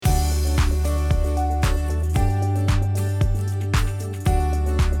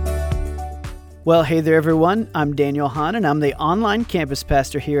Well, hey there, everyone. I'm Daniel Hahn, and I'm the online campus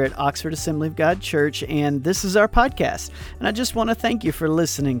pastor here at Oxford Assembly of God Church, and this is our podcast. And I just want to thank you for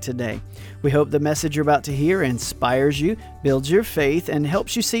listening today. We hope the message you're about to hear inspires you, builds your faith, and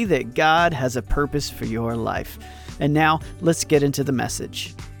helps you see that God has a purpose for your life. And now, let's get into the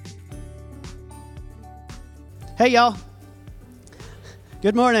message. Hey, y'all.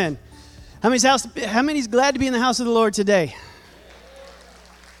 Good morning. How many's glad to be in the house of the Lord today?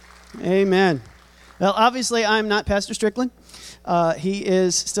 Amen. Well, obviously, I'm not Pastor Strickland. He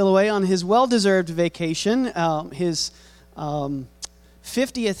is still away on his well-deserved vacation, his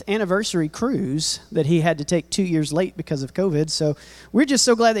 50th anniversary cruise that he had to take 2 years late because of COVID. So we're just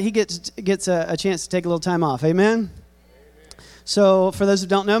so glad that he gets a chance to take a little time off. Amen? So for those who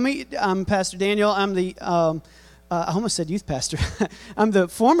don't know me, I'm Pastor Daniel. I'm the, I almost said youth pastor. I'm the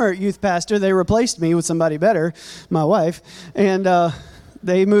former youth pastor. They replaced me with somebody better, my wife. And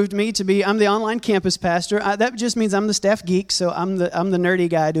they moved me to be, I'm the online campus pastor. That just means I'm the staff geek, so I'm the nerdy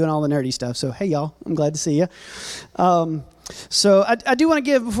guy doing all the nerdy stuff. So, hey, y'all, I'm glad to see you. So I do want to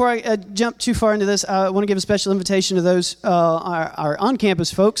give, before I jump too far into this, I want to give a special invitation to those, our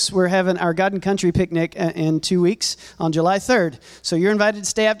on-campus folks. We're having our God and Country picnic in 2 weeks on July 3rd. So you're invited to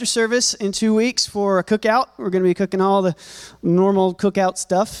stay after service in 2 weeks for a cookout. We're going to be cooking all the normal cookout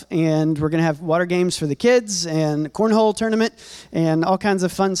stuff, and we're going to have water games for the kids and a cornhole tournament and all kinds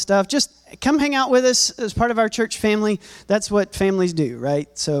of fun stuff. Just come hang out with us as part of our church family. That's what families do, right?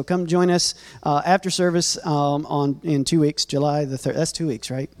 So come join us after service in 2 weeks, July the 3rd. That's 2 weeks,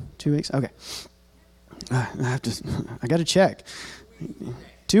 right? 2 weeks? Okay. I got to check.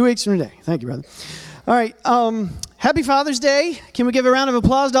 2 weeks from today. Thank you, brother. All right. Happy Father's Day. Can we give a round of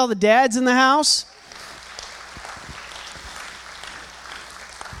applause to all the dads in the house?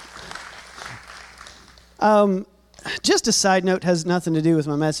 Just a side note, has nothing to do with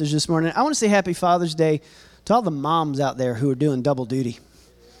my message this morning. I want to say Happy Father's Day to all the moms out there who are doing double duty.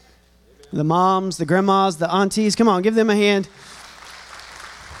 The moms, the grandmas, the aunties. Come on, give them a hand.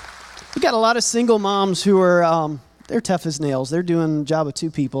 We got a lot of single moms who are, they're tough as nails. They're doing a job of two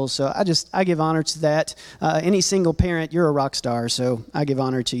people, so I give honor to that. Any single parent, you're a rock star, so I give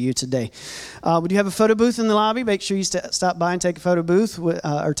honor to you today. We do have a photo booth in the lobby. Make sure you stop by and take a photo booth,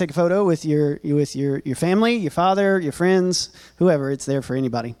 or take a photo with your family, your father, your friends, whoever. It's there for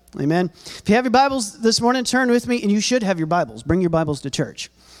anybody. Amen. If you have your Bibles this morning, turn with me, and you should have your Bibles. Bring your Bibles to church.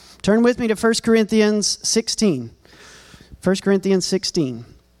 Turn with me to 1 Corinthians 16. 1 Corinthians 16.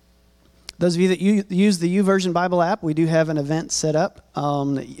 Those of you that use the YouVersion Bible app, we do have an event set up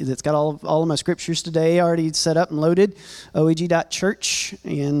that's got all of my scriptures today already set up and loaded, oeg.church,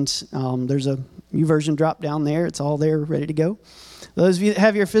 and there's a YouVersion drop down there. It's all there ready to go. Those of you that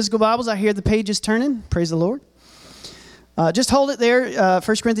have your physical Bibles, I hear the pages turning. Praise the Lord. Just hold it there, 1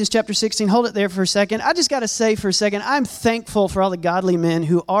 Corinthians chapter 16. Hold it there for a second. I just got to say for a second, I'm thankful for all the godly men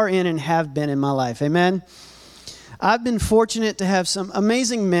who are in and have been in my life. Amen. I've been fortunate to have some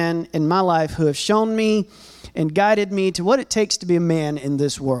amazing men in my life who have shown me and guided me to what it takes to be a man in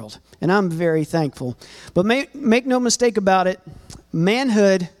this world. And I'm very thankful. But make no mistake about it,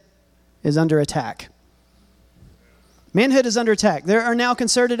 manhood is under attack. Manhood is under attack. There are now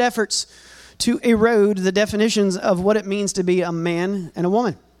concerted efforts to erode the definitions of what it means to be a man and a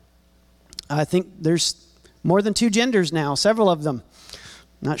woman. I think there's more than two genders now, several of them.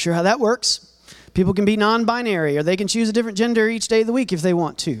 Not sure how that works. People can be non-binary, or they can choose a different gender each day of the week if they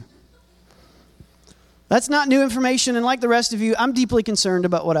want to. That's not new information, and like the rest of you, I'm deeply concerned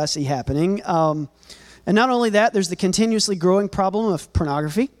about what I see happening. And not only that, there's the continuously growing problem of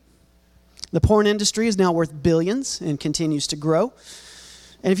pornography. The porn industry is now worth billions and continues to grow.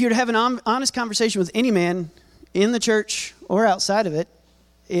 And if you were to have an honest conversation with any man in the church or outside of it,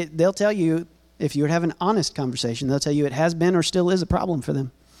 they'll tell you, if you were to have an honest conversation, they'll tell you it has been or still is a problem for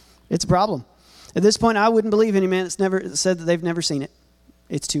them. It's a problem. At this point, I wouldn't believe any man that's never said that they've never seen it.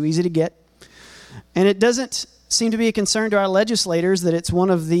 It's too easy to get. And it doesn't seem to be a concern to our legislators that it's one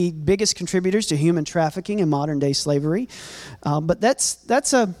of the biggest contributors to human trafficking and modern-day slavery. But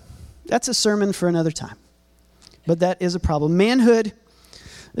that's a sermon for another time. But that is a problem. Manhood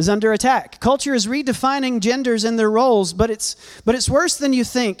is under attack. Culture is redefining genders and their roles, but it's worse than you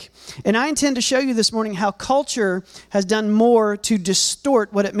think. And I intend to show you this morning how culture has done more to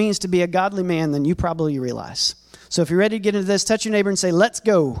distort what it means to be a godly man than you probably realize. So if you're ready to get into this, touch your neighbor and say, "Let's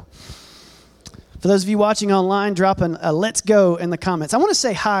go." For those of you watching online, drop a "let's go" in the comments. I want to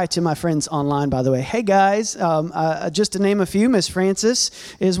say hi to my friends online, by the way. Hey, guys. Just to name a few, Miss Francis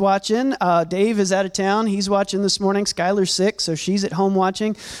is watching. Dave is out of town. He's watching this morning. Skylar's sick, so she's at home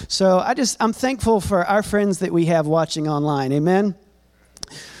watching. So I'm thankful for our friends that we have watching online. Amen.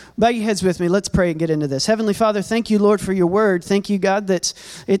 Bow your heads with me. Let's pray and get into this. Heavenly Father, thank you, Lord, for your word. Thank you, God, that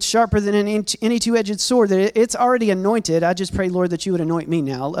it's sharper than any two-edged sword, that it's already anointed. I just pray, Lord, that you would anoint me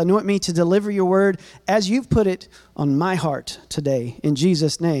now. Anoint me to deliver your word as you've put it on my heart today. In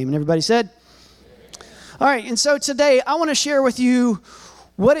Jesus' name. And everybody said? All right, and so today I want to share with you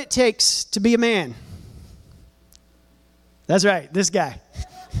what it takes to be a man. That's right, this guy.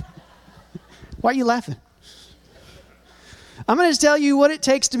 Why are you laughing? I'm going to tell you what it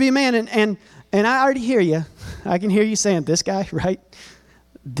takes to be a man, and I already hear you. I can hear you saying, this guy, right?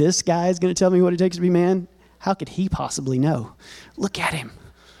 This guy is going to tell me what it takes to be a man? How could he possibly know? Look at him.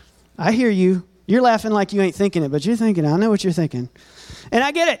 I hear you. You're laughing like you ain't thinking it, but you're thinking, I know what you're thinking. And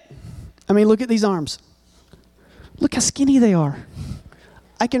I get it. I mean, look at these arms. Look how skinny they are.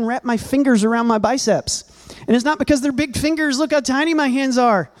 I can wrap my fingers around my biceps. And it's not because they're big fingers. Look how tiny my hands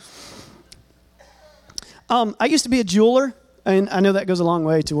are. I used to be a jeweler, and I know that goes a long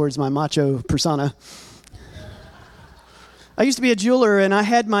way towards my macho persona. I used to be a jeweler, and I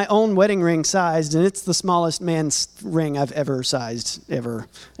had my own wedding ring sized, and it's the smallest man's ring I've ever sized, ever.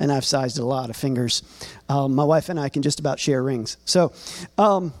 And I've sized a lot of fingers. My wife and I can just about share rings. So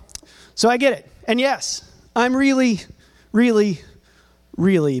I get it. And yes, I'm really, really,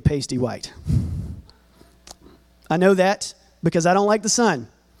 really pasty white. I know that because I don't like the sun.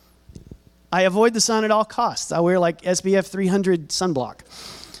 I avoid the sun at all costs. I wear like SPF 300 sunblock.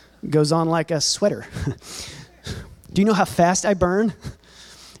 It goes on like a sweater. Do you know how fast I burn?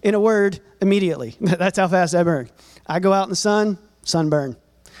 In a word, immediately. That's how fast I burn. I go out in the sun, sunburn.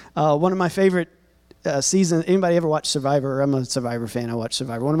 One of my favorite seasons, anybody ever watch Survivor? I'm a Survivor fan. I watch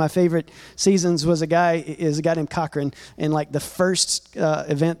Survivor. One of my favorite seasons was a guy named Cochran, and like the first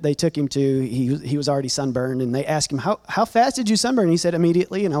event they took him to, he was already sunburned, and they asked him, how fast did you sunburn? And he said,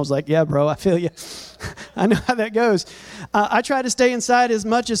 immediately. And I was like, yeah, bro, I feel you. I know how that goes. I try to stay inside as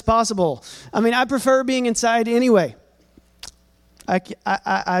much as possible. I mean, I prefer being inside anyway. I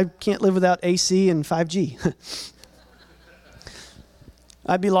can't live without AC and 5G.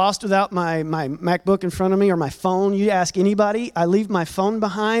 I'd be lost without my MacBook in front of me or my phone. You ask anybody, I leave my phone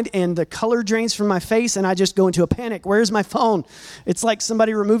behind and the color drains from my face and I just go into a panic. Where's my phone? It's like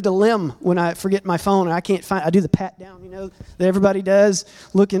somebody removed a limb when I forget my phone and I can't find. I do the pat down, that everybody does.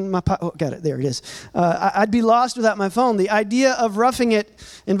 Look in my pocket. Oh, got it. There it is. I'd be lost without my phone. The idea of roughing it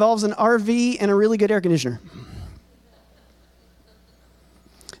involves an RV and a really good air conditioner.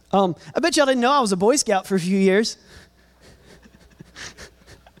 I bet y'all didn't know I was a Boy Scout for a few years.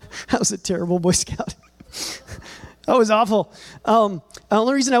 I was a terrible Boy Scout. That was awful. The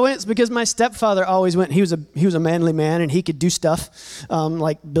only reason I went is because my stepfather always went. He was a manly man, and he could do stuff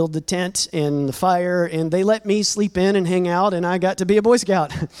like build the tent and the fire, and they let me sleep in and hang out, and I got to be a Boy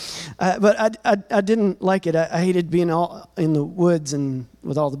Scout. But I didn't like it. I hated being all in the woods and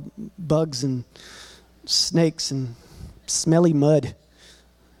with all the bugs and snakes and smelly mud.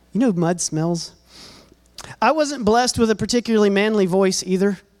 You know mud smells? I wasn't blessed with a particularly manly voice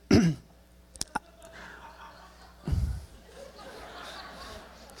either.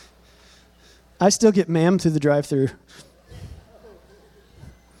 I still get ma'am through the drive-thru.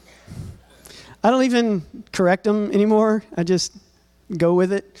 I don't even correct them anymore. I just go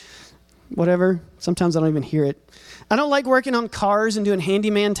with it, whatever. Sometimes I don't even hear it. I don't like working on cars and doing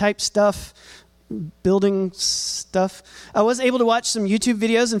handyman type stuff, building stuff. I was able to watch some YouTube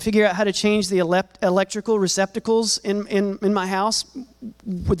videos and figure out how to change the electrical receptacles in my house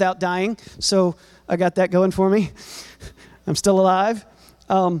without dying. So I got that going for me. I'm still alive.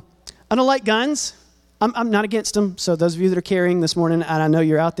 I don't like guns. I'm not against them. So those of you that are carrying this morning, and I know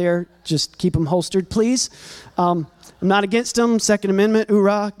you're out there, just keep them holstered, please. I'm not against them. Second Amendment,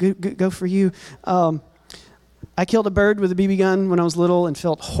 hoorah, go for you. I killed a bird with a BB gun when I was little and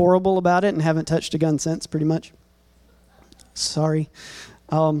felt horrible about it and haven't touched a gun since, pretty much. Sorry.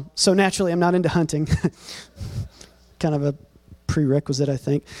 So naturally, I'm not into hunting. Kind of a prerequisite, I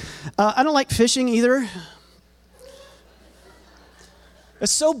think. I don't like fishing either.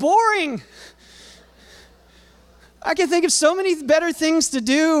 It's so boring. I can think of so many better things to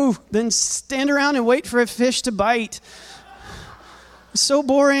do than stand around and wait for a fish to bite. It's so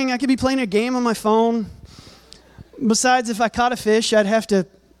boring. I could be playing a game on my phone. Besides, if I caught a fish, I'd have to,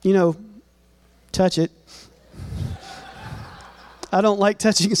 touch it. I don't like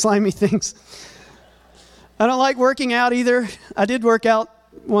touching slimy things. I don't like working out either. I did work out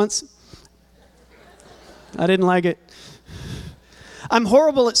once. I didn't like it. I'm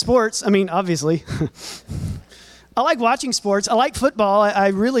horrible at sports. I mean, obviously. I like watching sports. I like football. I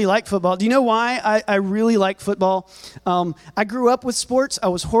really like football. Do you know why I really like football? I grew up with sports. I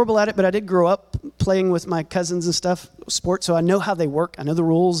was horrible at it, but I did grow up playing with my cousins and stuff, sports, so I know how they work. I know the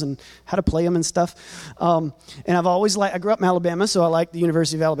rules and how to play them and stuff. And I've always I grew up in Alabama, so I like the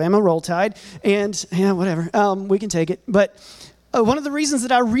University of Alabama, Roll Tide. And, whatever, we can take it. But one of the reasons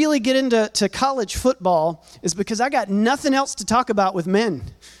that I really get into college football is because I got nothing else to talk about with men.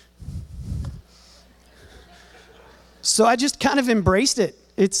 So I just kind of embraced it.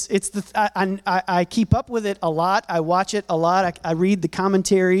 I keep up with it a lot. I watch it a lot. I read the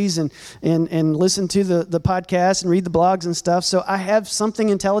commentaries and listen to the podcasts and read the blogs and stuff. So I have something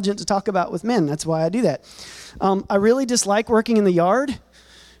intelligent to talk about with men. That's why I do that. I really dislike working in the yard.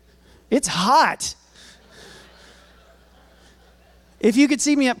 It's hot. If you could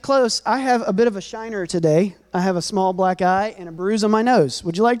see me up close, I have a bit of a shiner today. I have a small black eye and a bruise on my nose.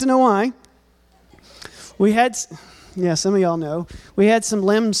 Would you like to know why? Some of y'all know. We had some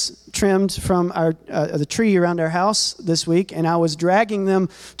limbs trimmed from the tree around our house this week, and I was dragging them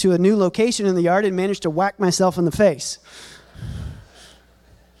to a new location in the yard and managed to whack myself in the face.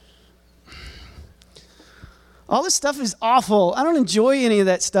 All this stuff is awful. I don't enjoy any of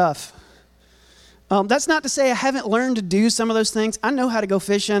that stuff. That's not to say I haven't learned to do some of those things. I know how to go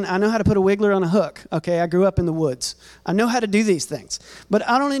fishing. I know how to put a wiggler on a hook. Okay, I grew up in the woods. I know how to do these things, but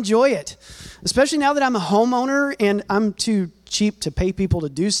I don't enjoy it, especially now that I'm a homeowner and I'm too cheap to pay people to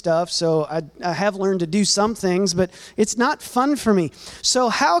do stuff. So I have learned to do some things, but it's not fun for me. So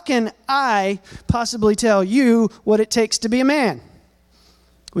how can I possibly tell you what it takes to be a man?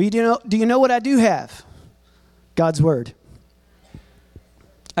 Well, do you know what I do have? God's Word.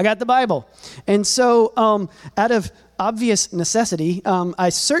 I got the Bible. And so out of obvious necessity, I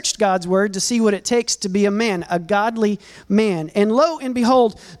searched God's Word to see what it takes to be a man, a godly man. And lo and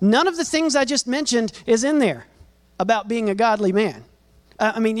behold, none of the things I just mentioned is in there about being a godly man.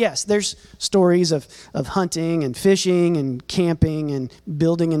 Yes, there's stories of hunting and fishing and camping and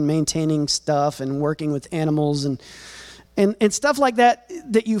building and maintaining stuff and working with animals and stuff like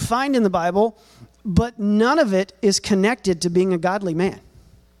that you find in the Bible, but none of it is connected to being a godly man.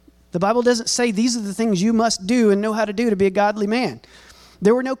 The Bible doesn't say these are the things you must do and know how to do to be a godly man.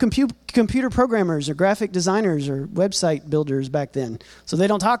 There were no computer programmers or graphic designers or website builders back then, so they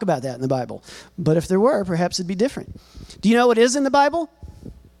don't talk about that in the Bible. But if there were, perhaps it'd be different. Do you know what is in the Bible?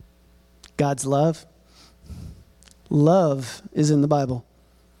 God's love. Love is in the Bible.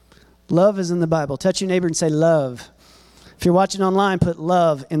 Love is in the Bible. Touch your neighbor and say love. If you're watching online, put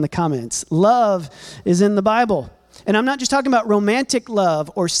love in the comments. Love is in the Bible. And I'm not just talking about romantic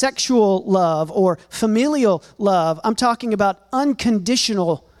love or sexual love or familial love. I'm talking about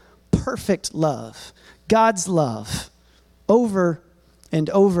unconditional, perfect love. God's love over and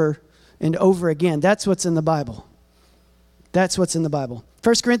over and over again. That's what's in the Bible. That's what's in the Bible.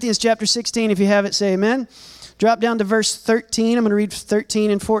 1 Corinthians chapter 16, if you have it, say amen. Drop down to verse 13. I'm going to read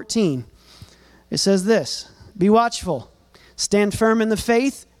 13 and 14. It says this: be watchful, stand firm in the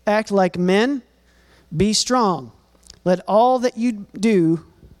faith, act like men, be strong. Let all that you do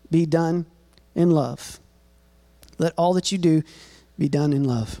be done in love. Let all that you do be done in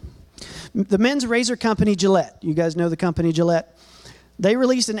love. The men's razor company, Gillette, you guys know the company Gillette? They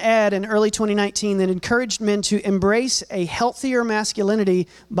released an ad in early 2019 that encouraged men to embrace a healthier masculinity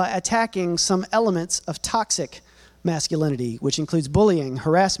by attacking some elements of toxic masculinity, which includes bullying,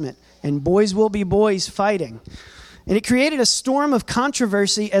 harassment, and boys will be boys fighting. And it created a storm of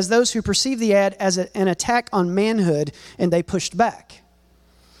controversy as those who perceived the ad as an attack on manhood, and they pushed back.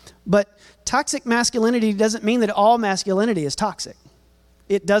 But toxic masculinity doesn't mean that all masculinity is toxic.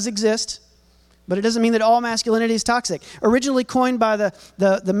 It does exist, but it doesn't mean that all masculinity is toxic. Originally coined by the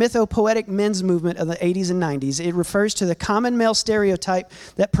mythopoetic men's movement of the 80s and 90s, it refers to the common male stereotype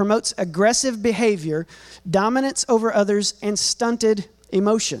that promotes aggressive behavior, dominance over others, and stunted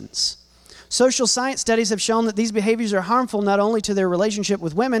emotions. Social science studies have shown that these behaviors are harmful not only to their relationship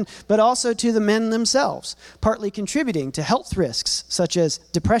with women, but also to the men themselves, partly contributing to health risks such as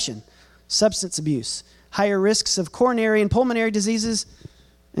depression, substance abuse, higher risks of coronary and pulmonary diseases,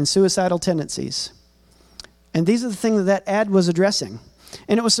 and suicidal tendencies. And these are the things that ad was addressing.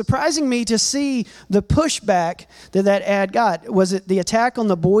 And it was surprising me to see the pushback that ad got. Was it the attack on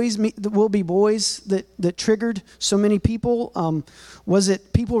the boys, the will-be boys, that triggered so many people? Was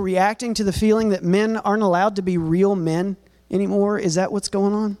it people reacting to the feeling that men aren't allowed to be real men anymore? Is that what's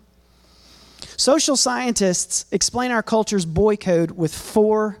going on? Social scientists explain our culture's boy code with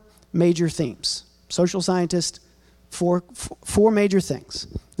four major themes. Social scientists, four major things.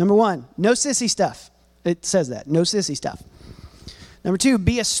 Number one, no sissy stuff. It says that, no sissy stuff. Number two,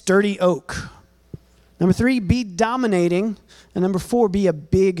 be a sturdy oak. Number three, be dominating. And number four, be a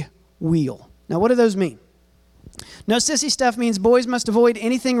big wheel. Now, what do those mean? No sissy stuff means boys must avoid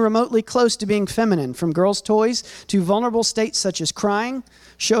anything remotely close to being feminine, from girls' toys to vulnerable states such as crying,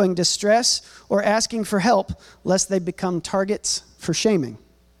 showing distress, or asking for help, lest they become targets for shaming.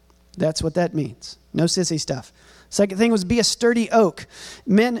 That's what that means. No sissy stuff. Second thing was be a sturdy oak.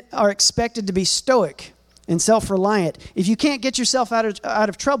 Men are expected to be stoic and self-reliant. If you can't get yourself out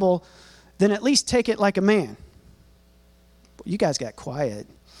of trouble, then at least take it like a man. You guys got quiet.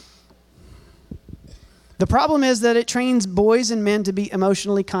 The problem is that it trains boys and men to be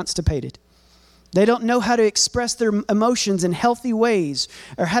emotionally constipated. They don't know how to express their emotions in healthy ways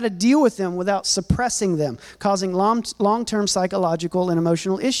or how to deal with them without suppressing them, causing long-term psychological and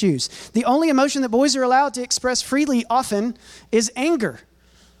emotional issues. The only emotion that boys are allowed to express freely often is anger.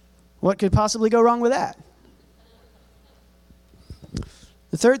 What could possibly go wrong with that?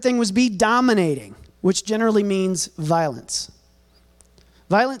 The third thing was be dominating, which generally means violence.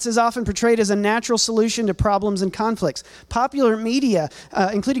 Violence is often portrayed as a natural solution to problems and conflicts. Popular media,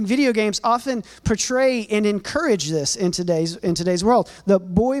 including video games, often portray and encourage this in today's world. The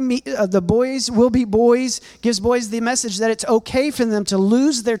boys will be boys gives boys the message that it's okay for them to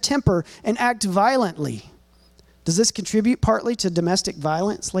lose their temper and act violently. Does this contribute partly to domestic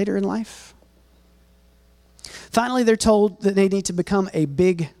violence later in life? Finally, they're told that they need to become a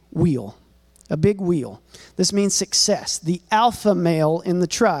big wheel. A big wheel. This means success, the alpha male in the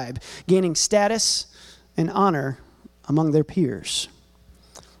tribe, gaining status and honor among their peers.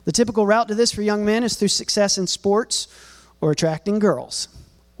 The typical route to this for young men is through success in sports or attracting girls,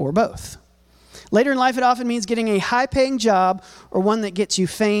 or both. Later in life, it often means getting a high-paying job or one that gets you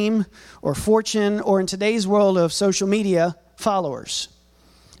fame or fortune, or in today's world of social media, followers.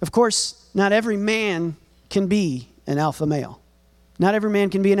 Of course, not every man can be an alpha male. Not every man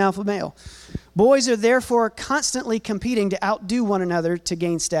can be an alpha male. Boys are therefore constantly competing to outdo one another to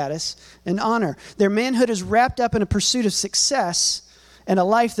gain status and honor. Their manhood is wrapped up in a pursuit of success and a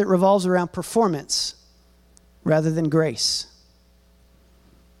life that revolves around performance rather than grace.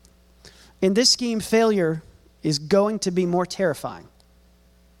 In this scheme, failure is going to be more terrifying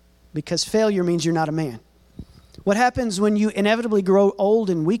because failure means you're not a man. What happens when you inevitably grow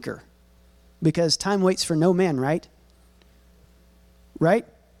old and weaker? Because time waits for no man, right? Right?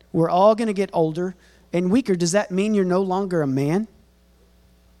 We're all going to get older and weaker. Does that mean you're no longer a man?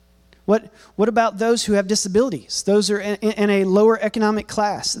 What about those who have disabilities? Those are in a lower economic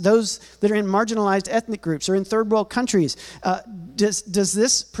class. Those that are in marginalized ethnic groups or in third world countries. Does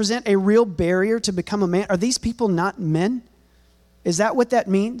this present a real barrier to become a man? Are these people not men? Is that what that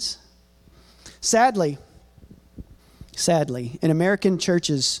means? Sadly, in American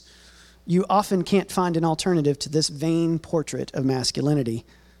churches, you often can't find an alternative to this vain portrait of masculinity.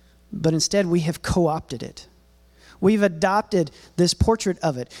 But instead, we have co-opted it. We've adopted this portrait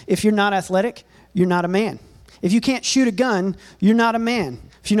of it. If you're not athletic, you're not a man. If you can't shoot a gun, you're not a man.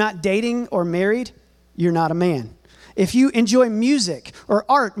 If you're not dating or married, you're not a man. If you enjoy music or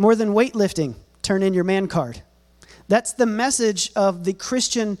art more than weightlifting, turn in your man card. That's the message of the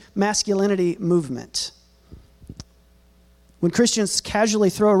Christian masculinity movement. When Christians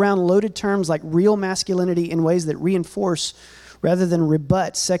casually throw around loaded terms like real masculinity in ways that reinforce rather than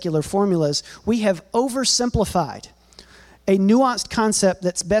rebut secular formulas, we have oversimplified a nuanced concept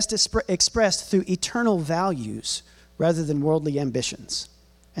that's best expressed through eternal values rather than worldly ambitions.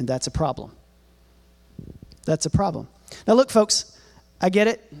 And that's a problem. That's a problem. Now look, folks, I get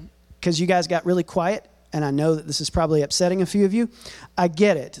it because you guys got really quiet, and I know that this is probably upsetting a few of you. I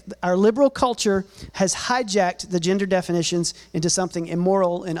get it. Our liberal culture has hijacked the gender definitions into something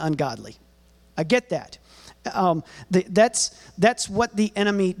immoral and ungodly. I get that. That's what the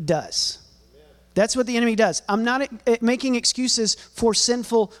enemy does. That's what the enemy does. I'm not making excuses for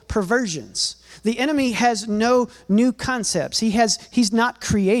sinful perversions. The enemy has no new concepts. He's not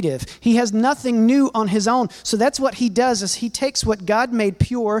creative. He has nothing new on his own. So that's what he does is he takes what God made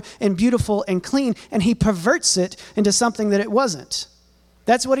pure and beautiful and clean and he perverts it into something that it wasn't.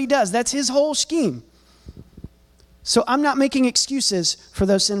 That's what he does. That's his whole scheme. So I'm not making excuses for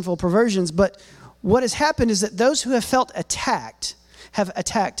those sinful perversions, but what has happened is that those who have felt attacked have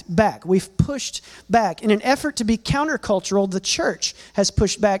attacked back. We've pushed back. In an effort to be countercultural, the church has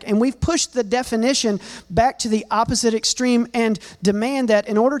pushed back, and we've pushed the definition back to the opposite extreme and demand that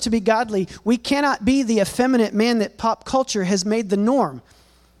in order to be godly, we cannot be the effeminate man that pop culture has made the norm.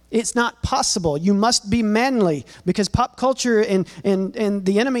 It's not possible. You must be manly because pop culture and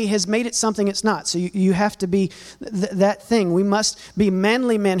the enemy has made it something it's not. So you have to be that thing. We must be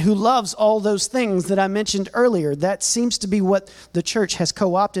manly men who loves all those things that I mentioned earlier. That seems to be what the church has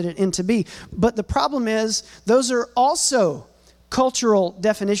co-opted it into be. But the problem is those are also cultural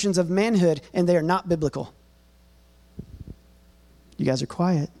definitions of manhood and they are not biblical. You guys are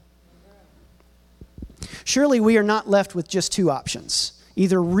quiet. Surely we are not left with just two options,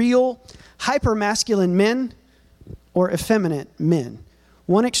 either real, hyper-masculine men or effeminate men.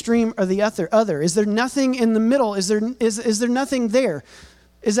 One extreme or the other. Is there nothing in the middle? Is there nothing there?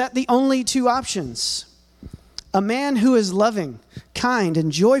 Is that the only two options? A man who is loving, kind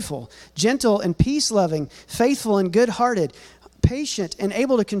and joyful, gentle and peace-loving, faithful and good-hearted, patient and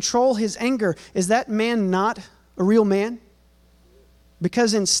able to control his anger, is that man not a real man?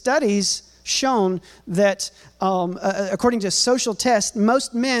 Because in studies shown that according to social tests,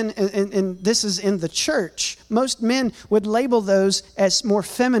 most men, and this is in the church, most men would label those as more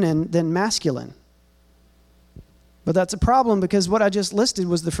feminine than masculine. But that's a problem because what I just listed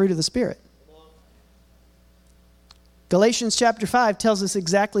was the fruit of the Spirit. Galatians chapter 5 tells us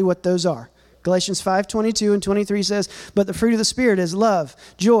exactly what those are. Galatians 5:22 and 23 says, "But the fruit of the Spirit is love,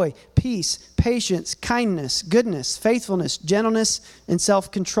 joy, peace, patience, kindness, goodness, faithfulness, gentleness, and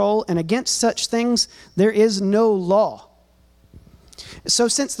self-control. And against such things there is no law." So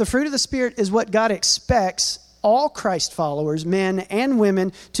since the fruit of the Spirit is what God expects all Christ followers, men and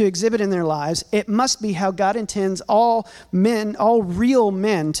women, to exhibit in their lives, it must be how God intends all men, all real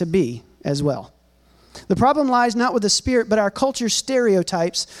men to be as well. The problem lies not with the Spirit, but our culture's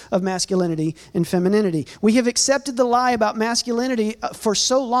stereotypes of masculinity and femininity. We have accepted the lie about masculinity for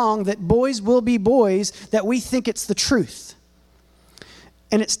so long that boys will be boys that we think it's the truth.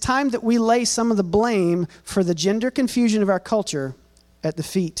 And it's time that we lay some of the blame for the gender confusion of our culture at the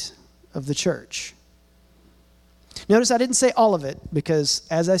feet of the church. Notice I didn't say all of it because,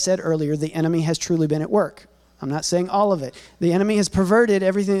 as I said earlier, the enemy has truly been at work. I'm not saying all of it. The enemy has perverted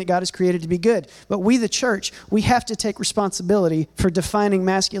everything that God has created to be good. But we, the church, we have to take responsibility for defining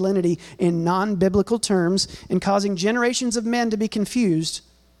masculinity in non-biblical terms and causing generations of men to be confused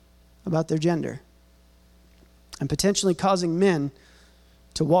about their gender and potentially causing men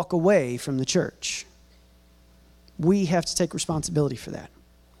to walk away from the church. We have to take responsibility for that.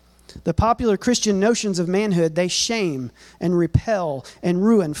 The popular Christian notions of manhood, they shame and repel and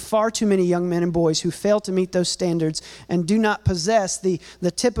ruin far too many young men and boys who fail to meet those standards and do not possess the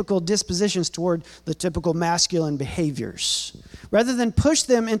typical dispositions toward the typical masculine behaviors. Rather than push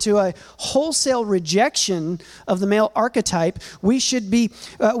them into a wholesale rejection of the male archetype, we should be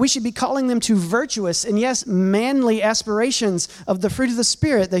calling them to virtuous and, yes, manly aspirations of the fruit of the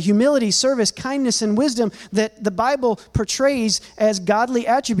Spirit, the humility, service, kindness, and wisdom that the Bible portrays as godly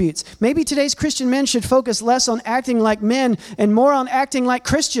attributes. Maybe today's Christian men should focus less on acting like men and more on acting like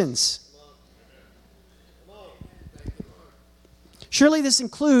Christians. Surely this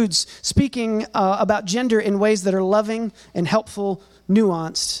includes speaking about gender in ways that are loving and helpful,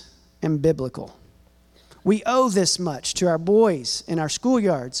 nuanced, and biblical. We owe this much to our boys in our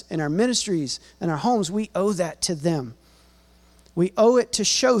schoolyards, in our ministries, in our homes. We owe that to them. We owe it to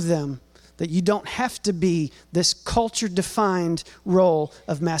show them that you don't have to be this culture-defined role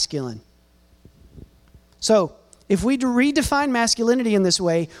of masculine. So, if we redefine masculinity in this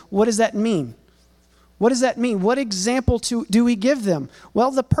way, what does that mean? What does that mean? What example do we give them?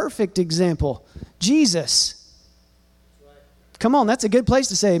 Well, the perfect example, Jesus. Come on, that's a good place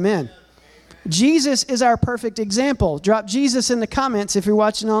to say amen. Jesus is our perfect example. Drop Jesus in the comments if you're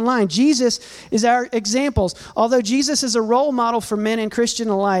watching online. Jesus is our examples. Although Jesus is a role model for men and Christian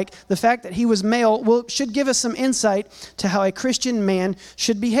alike, the fact that he was male should give us some insight to how a Christian man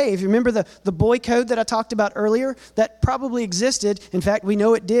should behave. Remember the boy code that I talked about earlier? That probably existed. In fact, we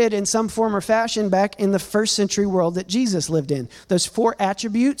know it did in some form or fashion back in the first century world that Jesus lived in. Those 4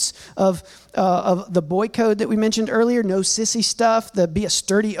 attributes of the boy code that we mentioned earlier, no sissy stuff, be a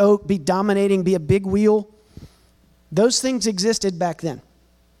sturdy oak, be dominating, be a big wheel. Those things existed back then.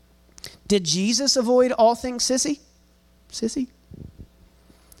 Did Jesus avoid all things sissy?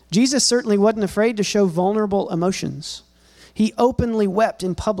 Jesus certainly wasn't afraid to show vulnerable emotions. He openly wept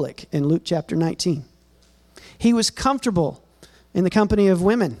in public in Luke chapter 19. He was comfortable in the company of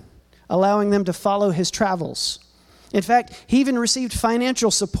women, allowing them to follow his travels. In fact, he even received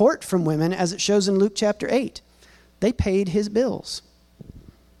financial support from women, as it shows in Luke chapter 8. They paid his bills.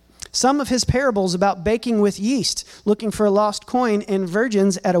 Some of his parables about baking with yeast, looking for a lost coin, and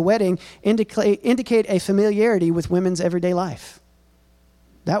virgins at a wedding indicate a familiarity with women's everyday life.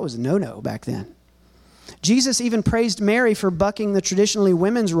 That was a no-no back then. Jesus even praised Mary for bucking the traditionally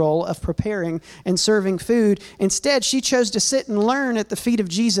women's role of preparing and serving food. Instead, she chose to sit and learn at the feet of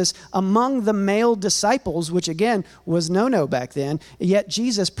Jesus among the male disciples, which again was no-no back then. Yet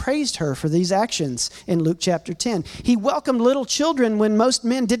Jesus praised her for these actions in Luke chapter 10. He welcomed little children when most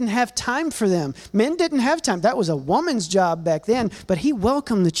men didn't have time for them. Men didn't have time. That was a woman's job back then, but he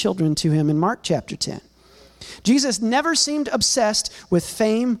welcomed the children to him in Mark chapter 10. Jesus never seemed obsessed with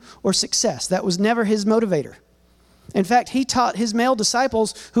fame or success. That was never his motivator. In fact, he taught his male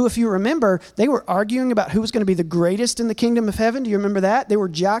disciples who, if you remember, they were arguing about who was going to be the greatest in the kingdom of heaven. Do you remember that? They were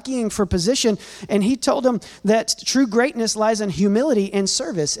jockeying for position. And he told them that true greatness lies in humility and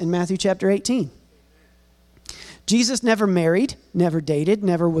service in Matthew chapter 18. Jesus never married, never dated,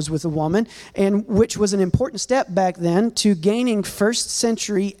 never was with a woman, and which was an important step back then to gaining first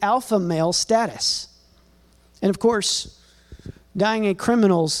century alpha male status. And of course, dying a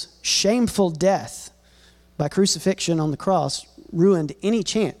criminal's shameful death by crucifixion on the cross ruined any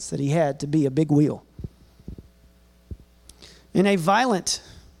chance that he had to be a big wheel. In a violent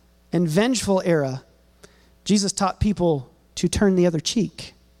and vengeful era, Jesus taught people to turn the other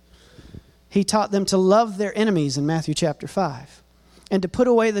cheek. He taught them to love their enemies in Matthew chapter 5 and to put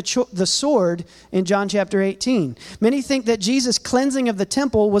away the sword in John chapter 18. Many think that Jesus' cleansing of the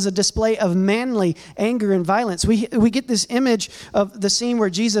temple was a display of manly anger and violence. We get this image of the scene where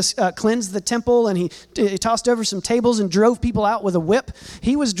Jesus cleansed the temple and he tossed over some tables and drove people out with a whip.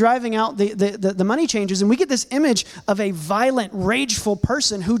 He was driving out the money changers, and we get this image of a violent, rageful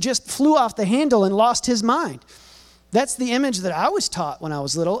person who just flew off the handle and lost his mind. That's the image that I was taught when I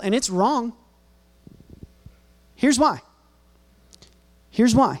was little, and it's wrong. Here's why.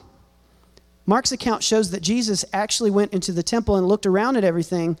 Mark's account shows that Jesus actually went into the temple and looked around at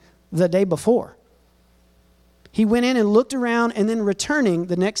everything the day before. He went in and looked around, and then returning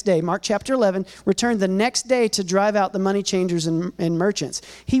the next day, Mark chapter 11, returned the next day to drive out the money changers and merchants.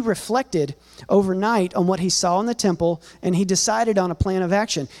 He reflected overnight on what he saw in the temple, and he decided on a plan of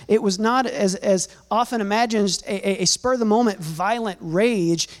action. It was not, as often imagined, a spur-of-the-moment violent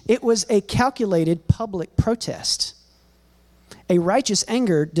rage. It was a calculated public protest. A righteous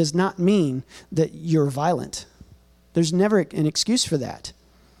anger does not mean that you're violent. There's never an excuse for that.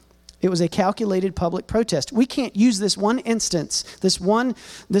 It was a calculated public protest. We can't use this one instance, this one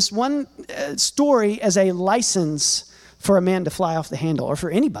story as a license for a man to fly off the handle, or for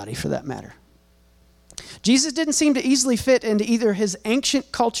anybody for that matter. Jesus didn't seem to easily fit into either his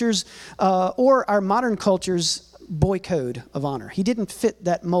ancient culture's or our modern culture's boy code of honor. He didn't fit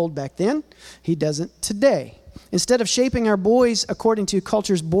that mold back then. He doesn't today. Instead of shaping our boys according to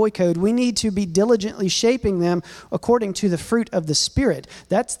culture's boy code, we need to be diligently shaping them according to the fruit of the Spirit.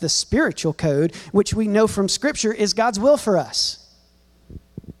 That's the spiritual code, which we know from Scripture is God's will for us.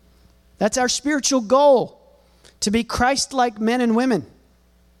 That's our spiritual goal, to be Christ-like men and women.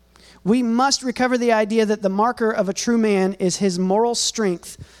 We must recover the idea that the marker of a true man is his moral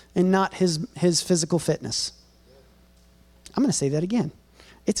strength and not his physical fitness. I'm going to say that again.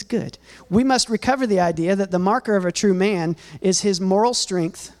 It's good. We must recover the idea that the marker of a true man is his moral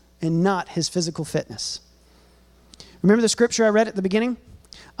strength and not his physical fitness. Remember the scripture I read at the beginning?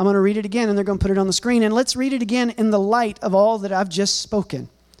 I'm going to read it again, and they're going to put it on the screen. And let's read it again in the light of all that I've just spoken.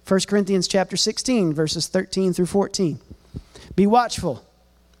 1 Corinthians chapter 16, verses 13 through 14. Be watchful.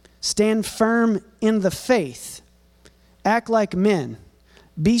 Stand firm in the faith. Act like men.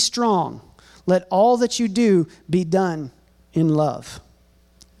 Be strong. Let all that you do be done in love.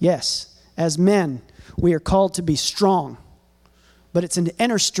 Yes, as men, we are called to be strong, but it's an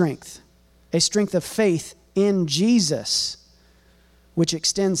inner strength, a strength of faith in Jesus, which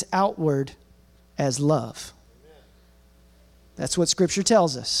extends outward as love. That's what Scripture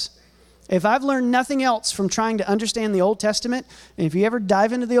tells us. If I've learned nothing else from trying to understand the Old Testament, and if you ever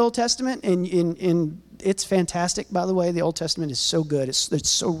dive into the Old Testament, and it's fantastic, by the way, the Old Testament is so good, it's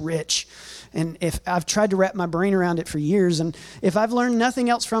so rich. And if I've tried to wrap my brain around it for years, and if I've learned nothing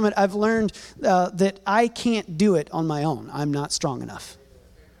else from it, I've learned that I can't do it on my own. I'm not strong enough.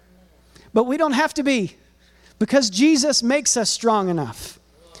 But we don't have to be, because Jesus makes us strong enough.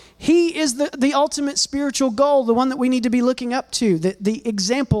 He is the ultimate spiritual goal, the one that we need to be looking up to, the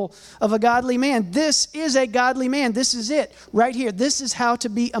example of a godly man. This is a godly man. This is it right here. This is how to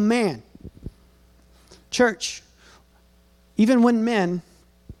be a man. Church, even when men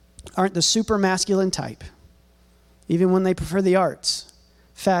aren't the super masculine type, even when they prefer the arts,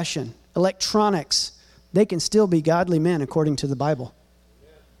 fashion, electronics, they can still be godly men according to the Bible.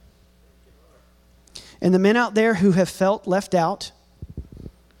 And the men out there who have felt left out,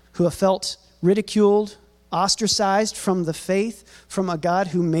 who have felt ridiculed, ostracized from the faith, from a God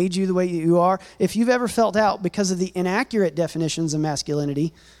who made you the way you are, if you've ever felt out because of the inaccurate definitions of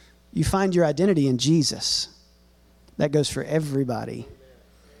masculinity, you find your identity in Jesus. That goes for everybody.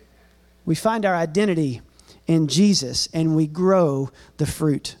 We find our identity in Jesus, and we grow the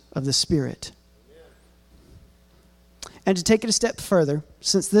fruit of the Spirit. And to take it a step further,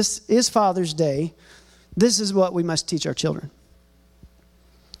 since this is Father's Day, this is what we must teach our children.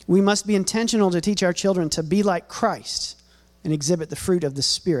 We must be intentional to teach our children to be like Christ and exhibit the fruit of the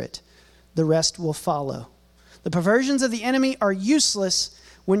Spirit. The rest will follow. The perversions of the enemy are useless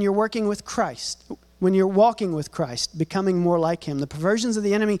when you're working with Christ, when you're walking with Christ, becoming more like him. The perversions of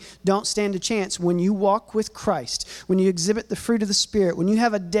the enemy don't stand a chance when you walk with Christ, when you exhibit the fruit of the Spirit, when you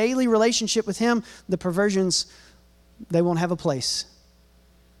have a daily relationship with him. The perversions, they won't have a place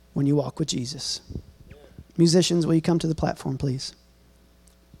when you walk with Jesus. Musicians, will you come to the platform, please?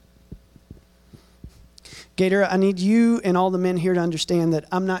 Gator, I need you and all the men here to understand that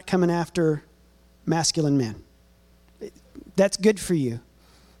I'm not coming after masculine men. That's good for you.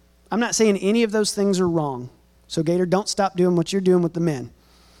 I'm not saying any of those things are wrong. So, Gator, don't stop doing what you're doing with the men.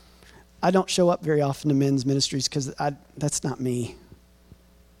 I don't show up very often to men's ministries because that's not me.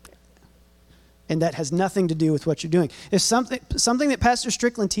 And that has nothing to do with what you're doing. If something that Pastor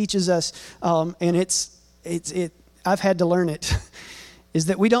Strickland teaches us, and I've had to learn it, is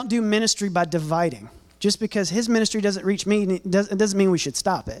that we don't do ministry by dividing. Just because his ministry doesn't reach me, it doesn't mean we should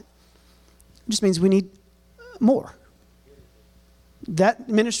stop it. It just means we need more. That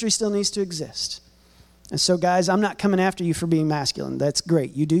ministry still needs to exist. And so, guys, I'm not coming after you for being masculine. That's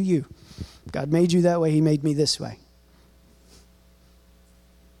great. You do you. God made you that way. He made me this way.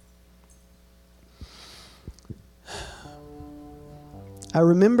 I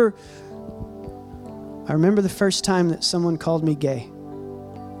remember the first time that someone called me gay.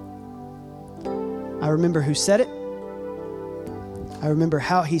 I remember who said it. I remember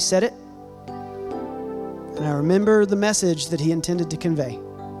how he said it. And I remember the message that he intended to convey.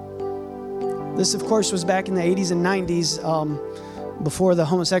 This, of course, was back in the 80s and 90s, before the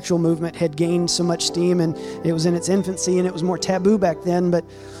homosexual movement had gained so much steam, and it was in its infancy, and it was more taboo back then. But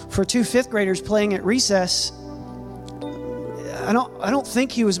for two fifth graders playing at recess, I don't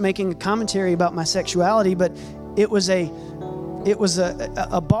think he was making a commentary about my sexuality, but it was a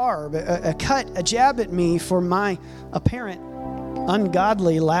barb, a cut, a jab at me for my apparent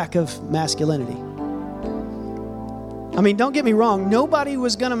ungodly lack of masculinity. I mean, don't get me wrong. Nobody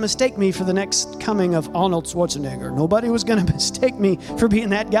was going to mistake me for the next coming of Arnold Schwarzenegger. Nobody was going to mistake me for being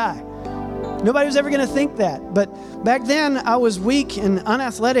that guy. Nobody was ever going to think that. But back then, I was weak and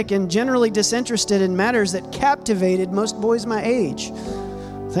unathletic and generally disinterested in matters that captivated most boys my age.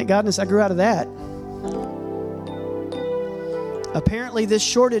 Thank goodness I grew out of that. Apparently, this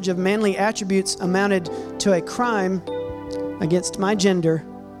shortage of manly attributes amounted to a crime against my gender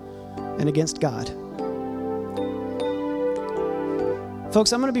and against God.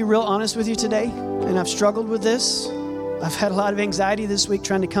 Folks, I'm going to be real honest with you today, and I've struggled with this. I've had a lot of anxiety this week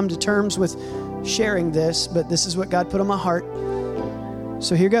trying to come to terms with sharing this, but this is what God put on my heart.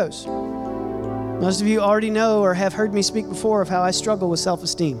 So here goes. Most of you already know or have heard me speak before of how I struggle with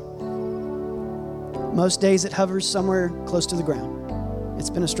self-esteem. Most days it hovers somewhere close to the ground. It's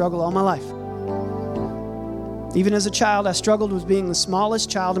been a struggle all my life. Even as a child, I struggled with being the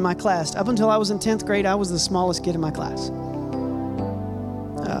smallest child in my class. Up until I was in 10th grade, I was the smallest kid in my class.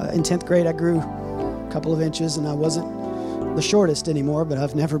 In 10th grade, I grew a couple of inches, and I wasn't the shortest anymore, but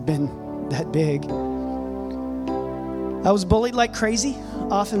I've never been that big. I was bullied like crazy,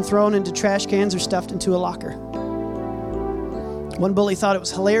 often thrown into trash cans or stuffed into a locker. One bully thought it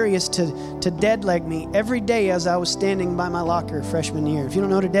was hilarious to dead leg me every day as I was standing by my locker freshman year. If you don't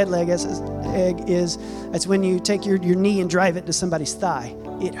know what a dead leg is, it's when you take your knee and drive it to somebody's thigh.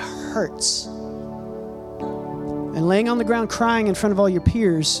 It hurts. And laying on the ground crying in front of all your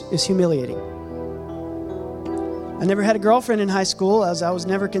peers is humiliating. I never had a girlfriend in high school, as I was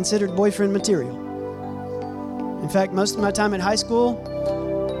never considered boyfriend material. In fact, most of my time at high school,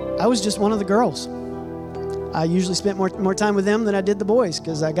 I was just one of the girls. I usually spent more time with them than I did the boys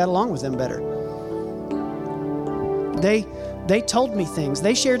because I got along with them better. They told me things.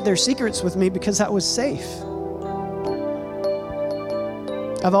 They shared their secrets with me because I was safe.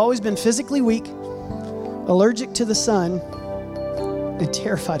 I've always been physically weak, allergic to the sun, and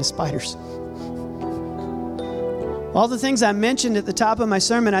terrified of spiders. All the things I mentioned at the top of my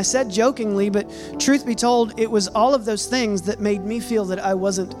sermon, I said jokingly, but truth be told, it was all of those things that made me feel that I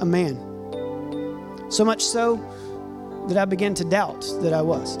wasn't a man. So much so that I began to doubt that I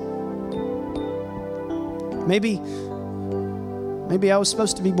was. Maybe I was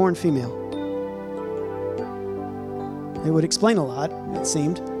supposed to be born female. It would explain a lot, it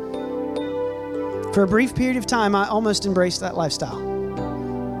seemed. For a brief period of time, I almost embraced that lifestyle.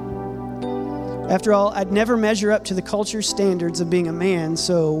 After all, I'd never measure up to the culture's standards of being a man,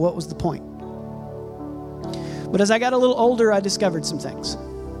 so what was the point? But as I got a little older, I discovered some things.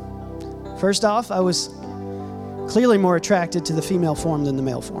 First off, I was clearly more attracted to the female form than the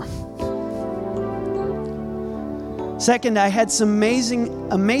male form. Second, I had some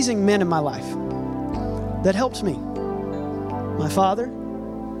amazing men in my life that helped me. My father,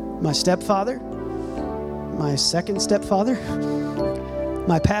 my stepfather, my second stepfather,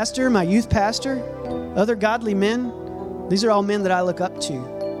 my pastor, my youth pastor, other godly men. These are all men that I look up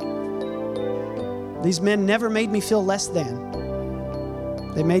to. These men never made me feel less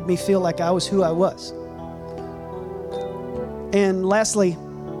than. They made me feel like I was who I was. And lastly,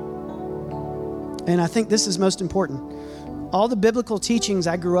 and I think this is most important, all the biblical teachings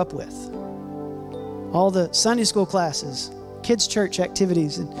I grew up with, all the Sunday school classes, kids' church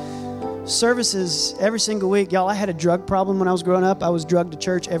activities, and services every single week. Y'all, I had a drug problem when I was growing up. I was drugged to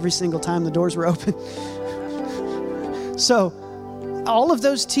church every single time the doors were open. So all of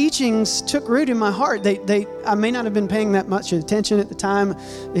those teachings took root in my heart. I may not have been paying that much attention at the time.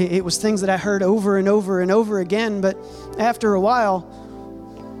 It was things that I heard over and over and over again, but after a while,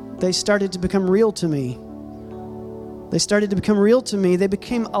 they started to become real to me. They started to become real to me. They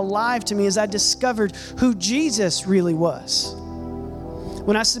became alive to me as I discovered who Jesus really was.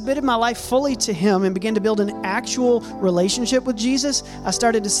 When I submitted my life fully to Him and began to build an actual relationship with Jesus, I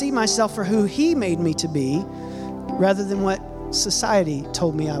started to see myself for who He made me to be rather than what society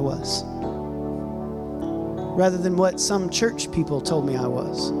told me I was, rather than what some church people told me I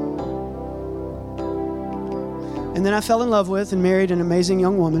was. And then I fell in love with and married an amazing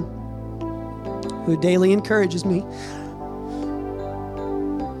young woman who daily encourages me.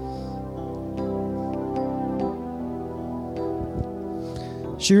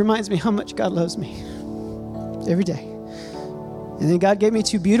 She reminds me how much God loves me every day. And then God gave me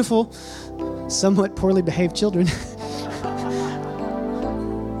two beautiful, somewhat poorly behaved children.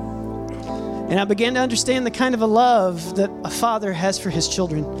 And I began to understand the kind of a love that a father has for his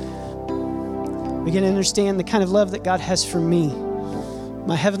children. I began to understand the kind of love that God has for me,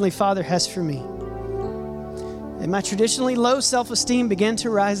 my Heavenly Father has for me. And my traditionally low self-esteem began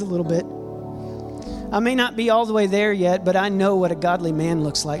to rise a little bit. I may not be all the way there yet, but I know what a godly man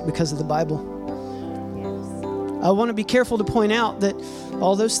looks like because of the Bible. I want to be careful to point out that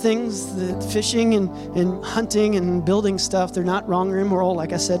all those things, the fishing and hunting and building stuff, they're not wrong or immoral,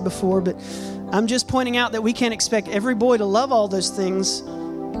 like I said before, but I'm just pointing out that we can't expect every boy to love all those things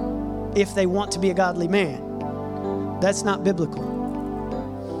if they want to be a godly man. That's not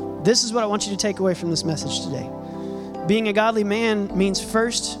biblical. This is what I want you to take away from this message today. Being a godly man means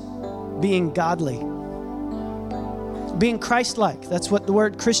first being godly. Being Christ-like. That's what the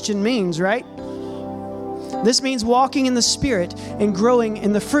word Christian means, right? This means walking in the Spirit and growing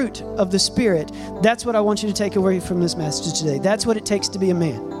in the fruit of the Spirit. That's what I want you to take away from this message today. That's what it takes to be a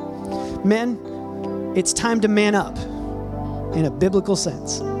man. Men, it's time to man up in a biblical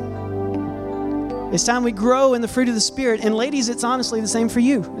sense. It's time we grow in the fruit of the Spirit. And ladies, it's honestly the same for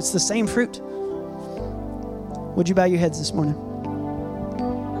you. It's the same fruit. Would you bow your heads this morning?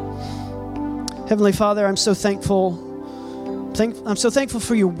 Heavenly Father, I'm so thankful. I'm so thankful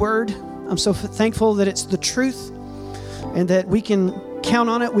for your word. I'm so thankful that it's the truth and that we can count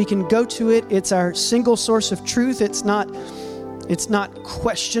on it. We can go to it. It's our single source of truth. It's not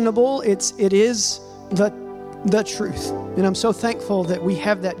questionable. It is the truth. And I'm so thankful that we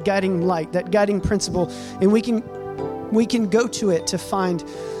have that guiding light, that guiding principle, and we can go to it to find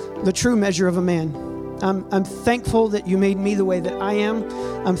the true measure of a man. I'm thankful that you made me the way that I am.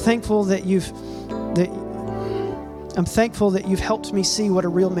 I'm thankful that you've helped me see what a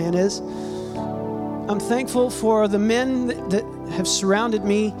real man is. I'm thankful for the men that have surrounded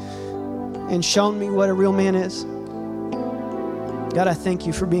me and shown me what a real man is. God, I thank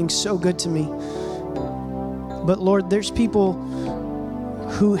you for being so good to me. But Lord, there's people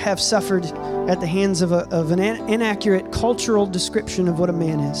who have suffered at the hands of an inaccurate cultural description of what a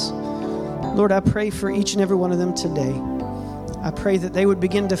man is. Lord, I pray for each and every one of them today. I pray that they would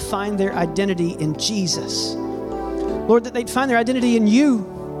begin to find their identity in Jesus. Lord, that they'd find their identity in you.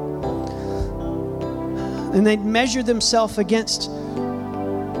 And they'd measure themselves against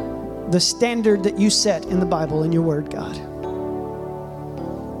the standard that you set in the Bible, in your word, God.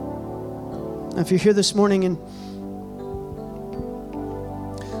 Now, if you're here this morning and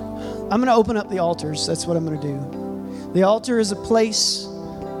I'm going to open up the altars. That's what I'm going to do. The altar is a place.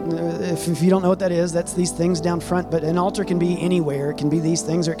 If you don't know what that is, that's these things down front. But an altar can be anywhere. It can be these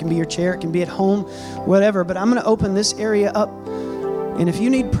things, or it can be your chair. It can be at home, whatever. But I'm going to open this area up. And if you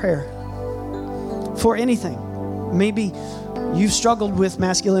need prayer for anything, maybe you've struggled with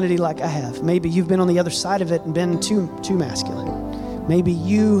masculinity like I have. Maybe you've been on the other side of it and been too masculine. Maybe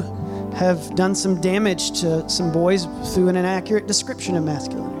you have done some damage to some boys through an inaccurate description of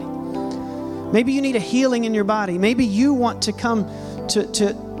masculinity. Maybe you need a healing in your body. Maybe you want to come to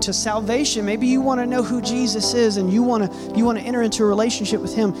to salvation. Maybe you want to know who Jesus is and you want to enter into a relationship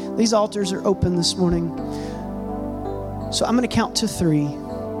with him. These altars are open this morning. So I'm going to count to 3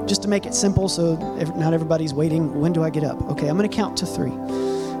 just to make it simple so not everybody's waiting. When do I get up? Okay, I'm going to count to 3.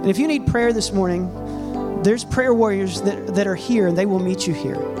 And if you need prayer this morning, there's prayer warriors that are here, and they will meet you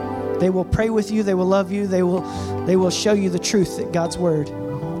here. They will pray with you. They will love you. They will show you the truth that God's word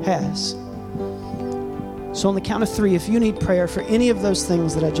has. So on the count of 3, if you need prayer for any of those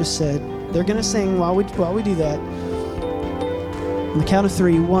things that I just said, they're going to sing while we do that. On the count of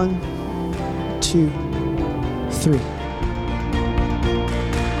 3, 1, 2, 3.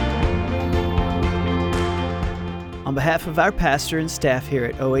 On behalf of our pastor and staff here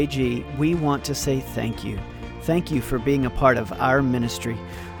at OAG, we want to say thank you. Thank you for being a part of our ministry.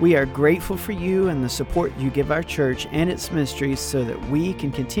 We are grateful for you and the support you give our church and its ministries so that we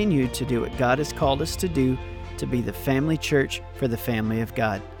can continue to do what God has called us to do, to be the family church for the family of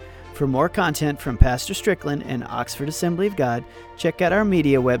God. For more content from Pastor Strickland and Oxford Assembly of God, check out our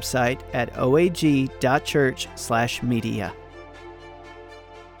media website at oag.church/media.